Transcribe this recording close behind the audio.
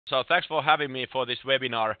So thanks for having me for this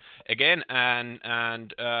webinar again,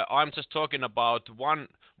 and I'm just talking about one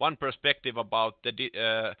perspective about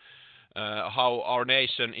how our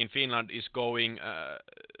nation in Finland is going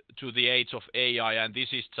to the age of AI, and this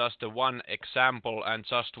is just one example and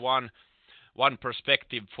just one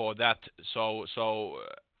perspective for that. So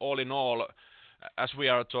all in all, as we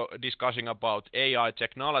are discussing about AI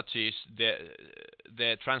technologies,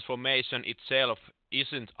 the transformation itself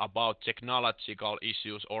isn't about technological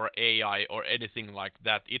issues or AI or anything like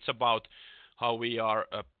that. It's about how we are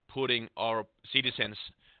putting our citizens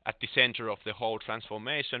at the center of the whole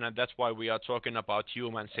transformation, and that's why we are talking about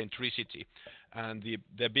human centricity. And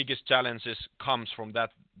the biggest challenges comes from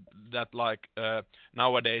that like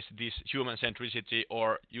nowadays this human centricity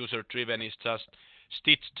or user driven is just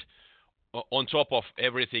stitched on top of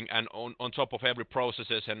everything and on top of every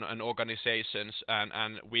processes and organizations,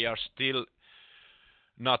 and we are still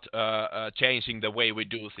not changing the way we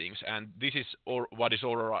do things. And this is what is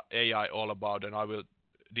Aurora AI all about, and I will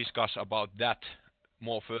discuss about that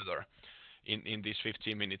more further in this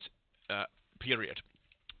 15 minutes period.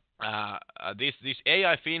 This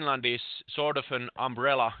AI Finland is sort of an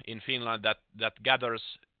umbrella in Finland that gathers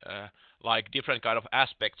like different kind of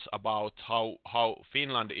aspects about how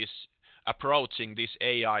Finland is approaching this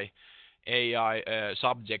AI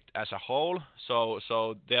subject as a whole.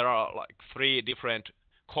 So there are like three different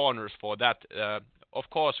corners for that. Of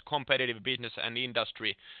course, competitive business and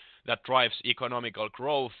industry that drives economical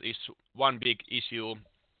growth is one big issue.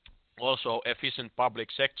 Also, efficient public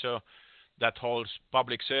sector that holds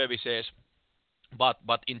public services.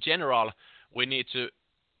 But in general, we need to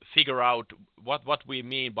figure out what we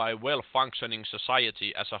mean by well-functioning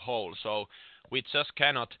society as a whole. So we just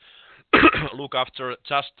cannot look after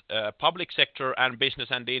just public sector and business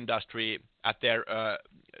and industry at their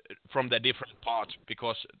from the different parts,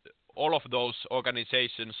 because all of those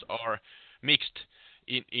organizations are mixed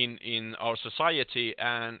in our society,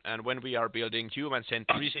 and when we are building human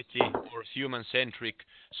centricity or human centric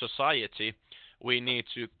society, we need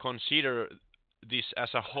to consider this as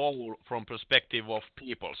a whole from perspective of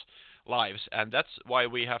people's lives. And that's why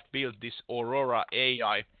we have built this Aurora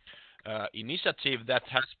AI initiative that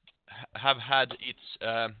have had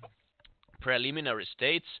its preliminary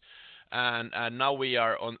states, and now we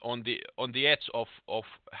are on the edge of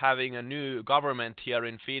having a new government here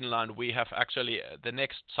in Finland. We have actually the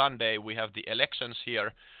next Sunday we have the elections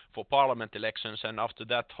here for parliament elections, and after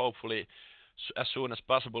that, hopefully as soon as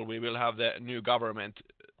possible, we will have the new government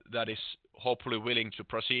that is hopefully willing to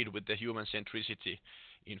proceed with the human centricity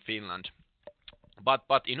in Finland.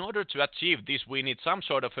 But in order to achieve this, we need some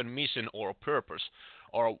sort of a mission or purpose,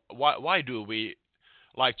 or why do we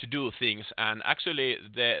like to do things. And actually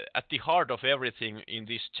at the heart of everything in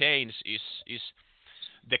this change is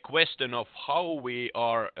the question of how we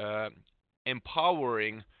are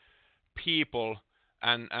empowering people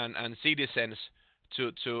and citizens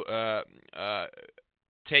to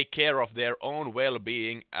take care of their own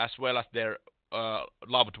well-being as well as their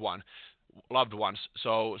loved ones.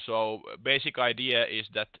 So basic idea is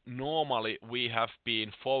that normally we have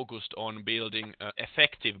been focused on building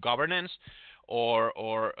effective governance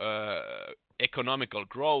or economical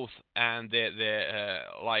growth, and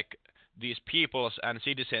like these peoples and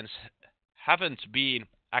citizens haven't been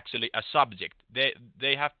actually a subject.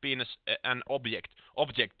 They have been an object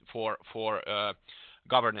for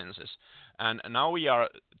governances, and now we are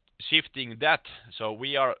shifting that. So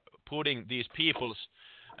we are putting these peoples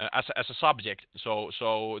as a subject.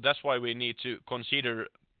 So that's why we need to consider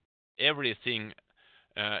everything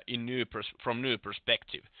from new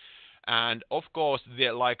perspective. And of course,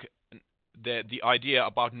 the idea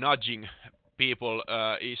about nudging people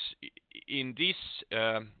is in this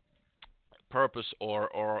purpose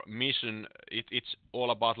or mission. It's all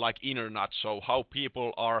about like inner nudge. So how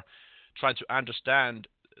people are trying to understand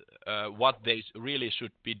what they really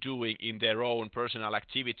should be doing in their own personal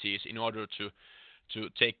activities in order to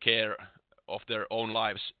take care of their own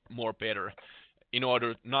lives more better, in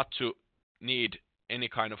order not to need any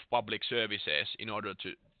kind of public services in order to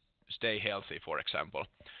stay healthy, for example.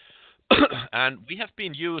 And we have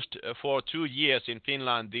been used for 2 years in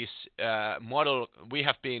Finland this model. We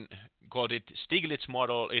have been called it Stiglitz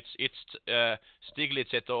model. It's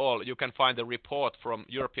Stiglitz et al. You can find the report from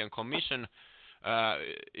European Commission.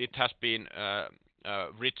 It has been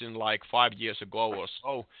written like 5 years ago or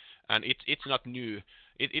so, and it's not new.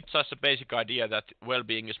 It's just a basic idea that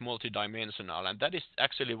well-being is multidimensional, and that is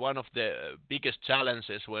actually one of the biggest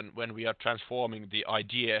challenges when we are transforming the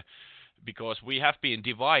idea, because we have been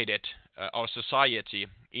divided our society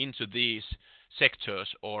into these sectors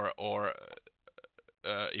or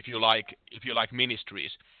if you like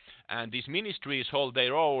ministries. And these ministries hold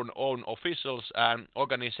their own officials and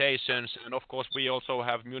organizations, and of course we also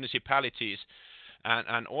have municipalities,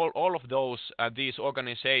 and all of those these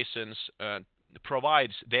organizations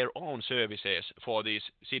provides their own services for these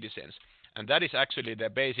citizens. And that is actually the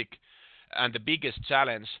basic and the biggest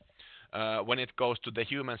challenge when it goes to the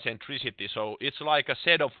human centricity. So it's like a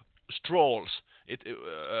set of straws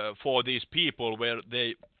for these people, where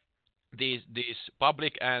these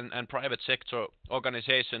public and private sector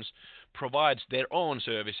organizations provides their own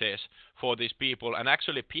services for these people. And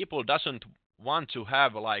actually people doesn't want to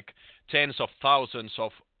have like tens of thousands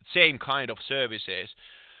of same kind of services.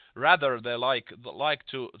 Rather they like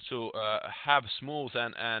to have smooth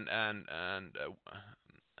and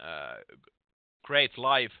great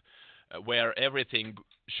life where everything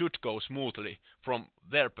should go smoothly from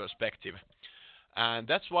their perspective. And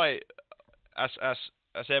that's why, as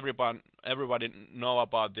everybody know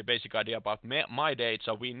about the basic idea about my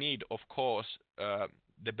data, we need of course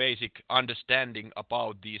the basic understanding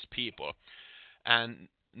about these people. And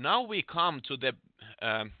now we come to the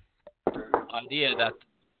idea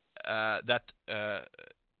that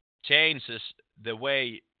changes the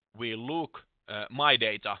way we look my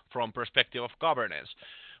data from perspective of governance.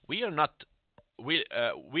 We don't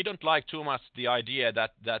like too much the idea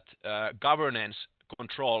that governance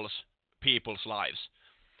controls people's lives.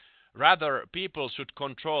 Rather, people should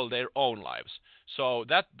control their own lives. So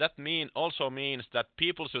that also means that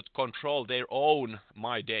people should control their own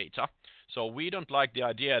my data. So we don't like the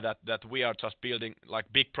idea that we are just building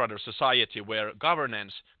like Big Brother society where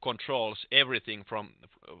governance controls everything from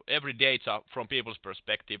every data from people's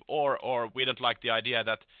perspective, or we don't like the idea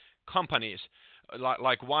that companies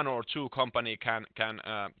like one or two company can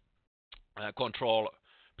control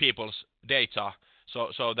people's data,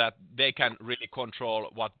 so that they can really control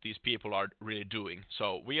what these people are really doing.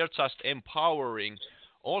 So we are just empowering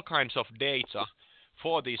all kinds of data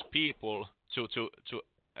for these people to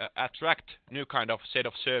attract new kind of set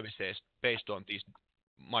of services based on this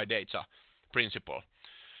my data principle.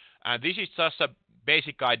 And this is just a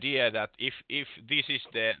basic idea that if this is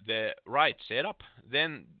the right setup,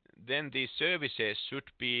 then these services should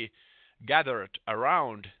be gathered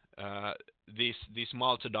around this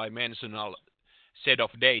multidimensional set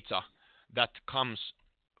of data that comes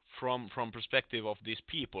from perspective of these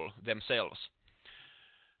people themselves.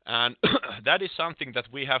 And that is something that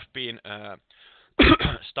we have been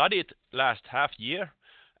studied last half year,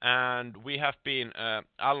 and we have been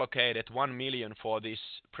allocated 1 million for this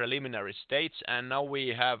preliminary stage, and now we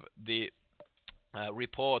have the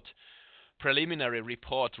preliminary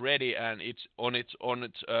report ready, and it's on its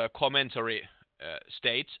commentary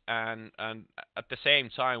stage, and at the same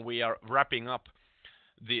time we are wrapping up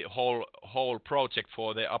the whole project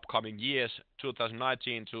for the upcoming years,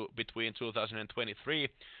 2019 to between 2023,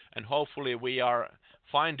 and hopefully we are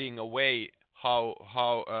finding a way how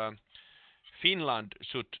Finland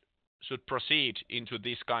should proceed into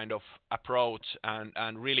this kind of approach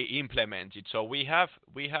and really implement it. So we have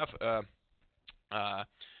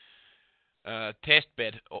test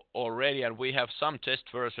bed already, and we have some test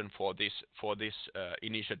version for this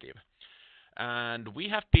initiative. And we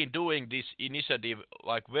have been doing this initiative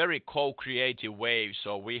like very co-creative way.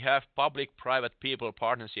 So we have public-private people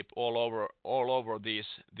partnership all over these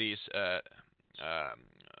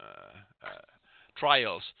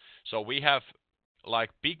trials. So we have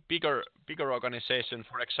like bigger organizations,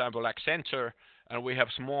 for example, Accenture, and we have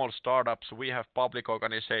small startups. We have public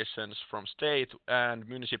organizations from state and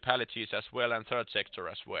municipalities as well, and third sector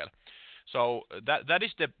as well. So that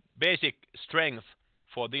is the basic strength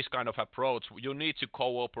for this kind of approach. You need to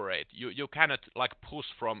cooperate. You cannot like push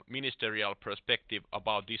from ministerial perspective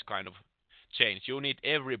about this kind of change. You need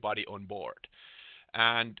everybody on board.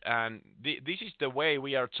 And this is the way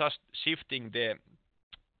we are just shifting the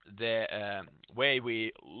way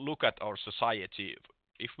we look at our society.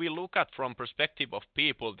 If we look at from perspective of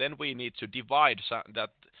people, then we need to divide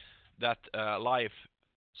that life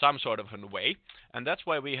some sort of a way, and that's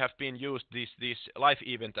why we have been used this life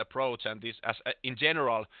event approach. And this, as in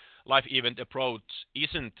general, life event approach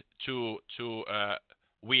isn't too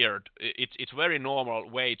weird. It's very normal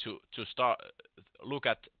way to start look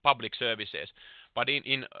at public services. But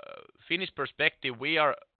in Finnish perspective, we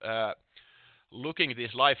are looking at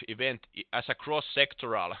this life event as a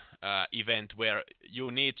cross-sectoral event where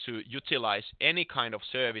you need to utilize any kind of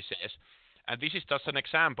services. And this is just an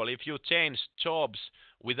example. If you change jobs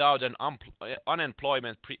without an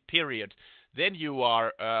unemployment period, then you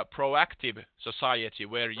are a proactive society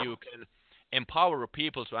where you can empower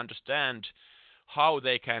people to understand how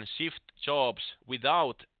they can shift jobs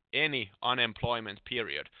without any unemployment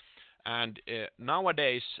period. And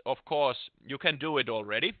nowadays, of course, you can do it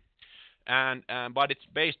already, and but it's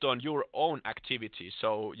based on your own activity.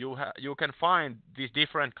 So you can find these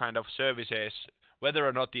different kind of services, whether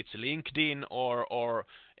or not it's LinkedIn or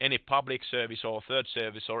any public service or third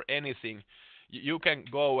service or anything. You can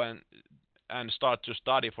go and start to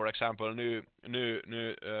study, for example, new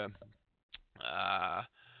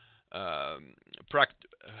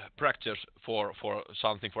practice for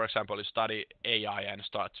something. For example, you study AI and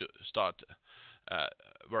start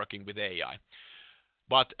working with AI.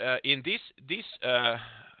 But in this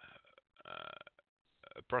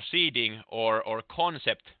proceeding or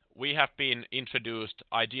concept, we have been introduced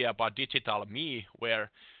idea about DigitalMe,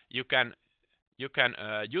 where you can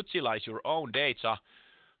utilize your own data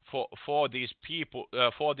for these people,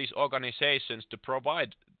 for these organizations to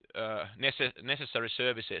provide necessary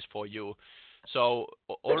services for you. So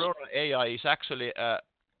Aurora AI is actually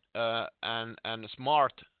an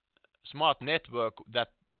smart network that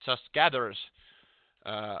just gathers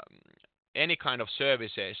any kind of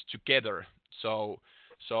services together. So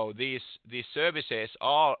these services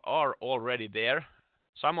are already there.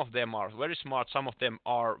 Some of them are very smart, some of them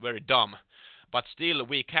are very dumb, but still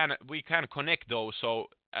we can connect those. So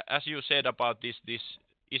as you said about this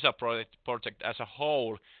ISA project as a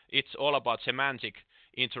whole, it's all about semantic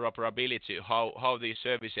interoperability, how these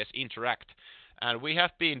services interact, and we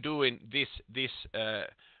have been doing this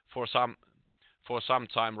for some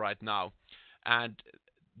time right now, and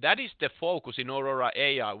that is the focus in Aurora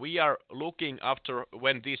AI. We are looking after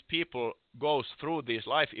when these people goes through these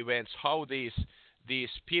life events, how these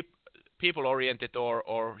people-oriented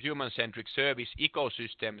or human-centric service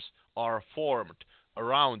ecosystems are formed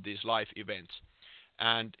around these life events.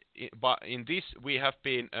 And but in this we have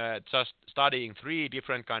been just studying 3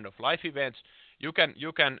 different kind of life events. You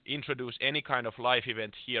can introduce any kind of life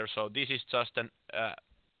event here. So this is just an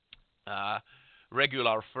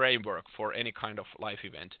regular framework for any kind of life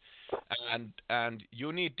event, and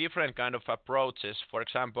you need different kind of approaches. For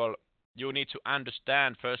example, you need to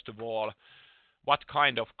understand first of all what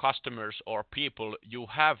kind of customers or people you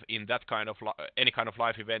have in that kind of any kind of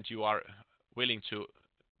life event you are willing to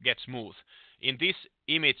get smooth. In this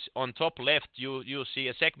image on top left, you see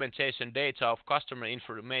a segmentation data of customer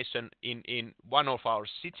information in one of our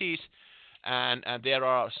cities, and there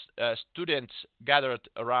are students gathered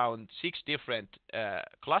around 6 different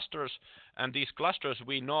clusters, and these clusters,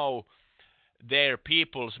 we know their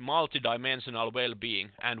people's multidimensional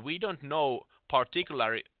well-being, and we don't know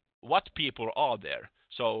particularly what people are there.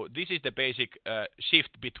 So this is the basic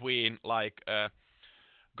shift between like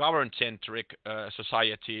government-centric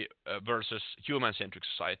society versus human-centric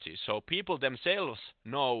society. So people themselves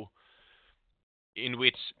know in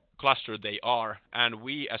which cluster they are, and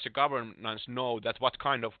we as a governance know that what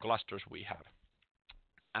kind of clusters we have.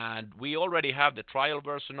 And we already have the trial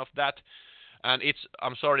version of that, and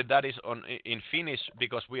I'm sorry, that is in Finnish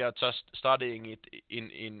because we are just studying it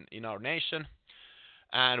in our nation.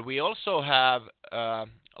 And we also have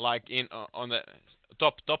like on the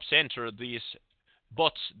top center these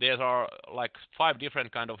bots. There are like 5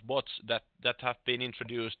 different kind of bots that have been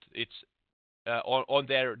introduced. It's on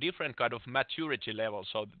their different kind of maturity level.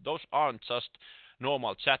 So those aren't just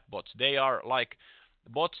normal chatbots. They are like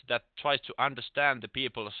bots that try to understand the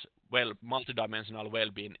people's multidimensional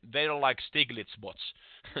well-being. They're like Stiglitz bots,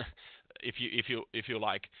 if you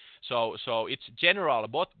like. So it's general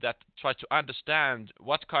bot that tries to understand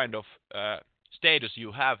what kind of status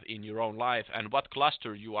you have in your own life and what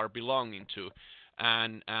cluster you are belonging to,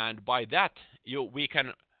 and by that we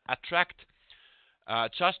can attract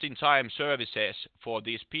just-in-time services for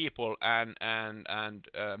these people and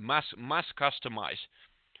mass customize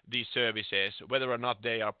these services, whether or not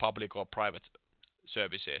they are public or private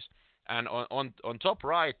services. And on top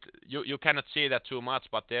right, you cannot see that too much,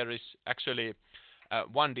 but there is actually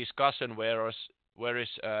one discussion where is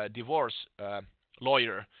divorce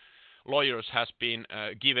lawyers has been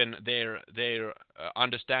given their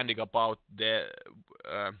understanding about the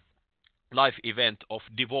life event of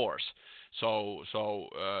divorce. So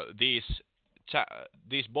these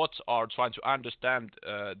bots are trying to understand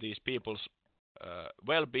these people's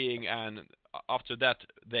well-being, and after that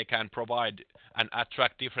they can provide and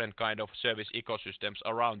attract different kind of service ecosystems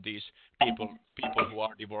around these people who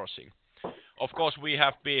are divorcing. Of course, we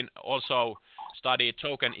have been also studied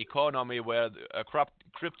token economy, where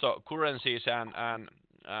cryptocurrencies and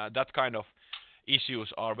that kind of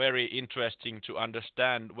issues are very interesting to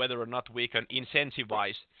understand whether or not we can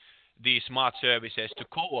incentivize these smart services to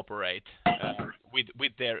cooperate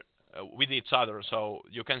with each other. So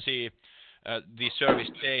you can see the service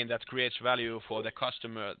chain that creates value for the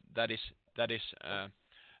customer, that is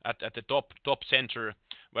at the top center,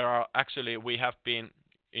 where actually we have been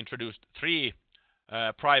introduced 3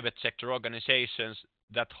 private sector organizations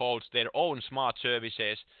that holds their own smart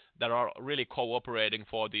services that are really cooperating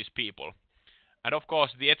for these people. And of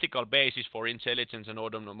course, the ethical basis for intelligence and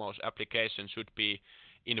autonomous applications should be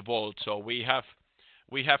involved. So we have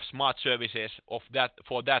smart services of that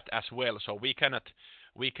for that as well. So we cannot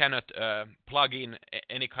plug in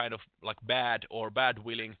any kind of like bad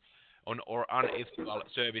willing or unethical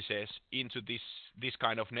services into this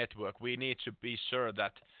kind of network. We need to be sure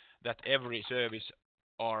that every service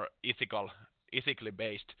are ethically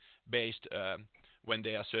based when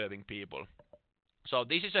they are serving people. So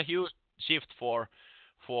this is a huge shift for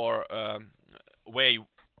way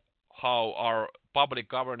how our public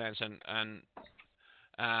governance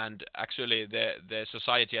and actually the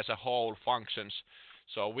society as a whole functions.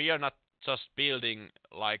 So we are not just building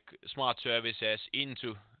like smart services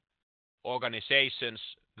into organizations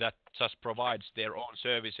that just provides their own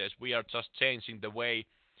services. We are just changing the way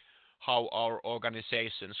how our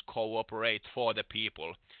organizations cooperate for the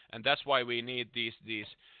people, and that's why we need these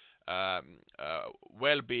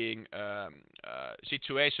well-being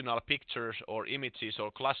situational pictures or images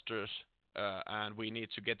or clusters, and we need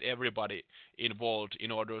to get everybody involved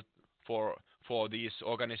in order for these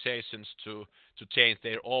organizations to change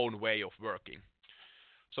their own way of working.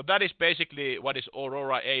 So that is basically what is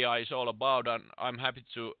Aurora AI is all about, and I'm happy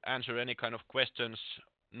to answer any kind of questions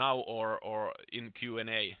now or in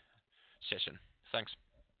Q&A session. Thanks.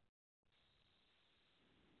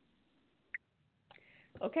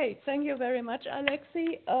 Okay, thank you very much,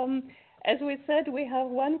 Aleksi. As we said, we have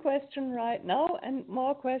one question right now and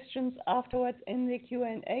more questions afterwards in the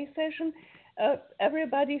Q&A session.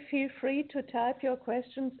 Everybody feel free to type your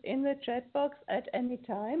questions in the chat box at any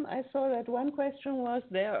time. I saw that one question was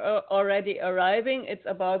there already arriving. It's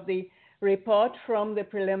about the report from the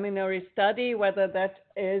preliminary study, whether that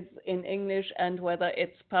is in English and whether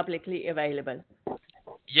it's publicly available.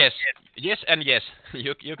 Yes, and yes.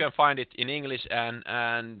 You can find it in English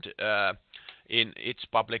and it's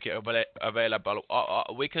publicly available.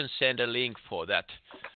 We can send a link for that.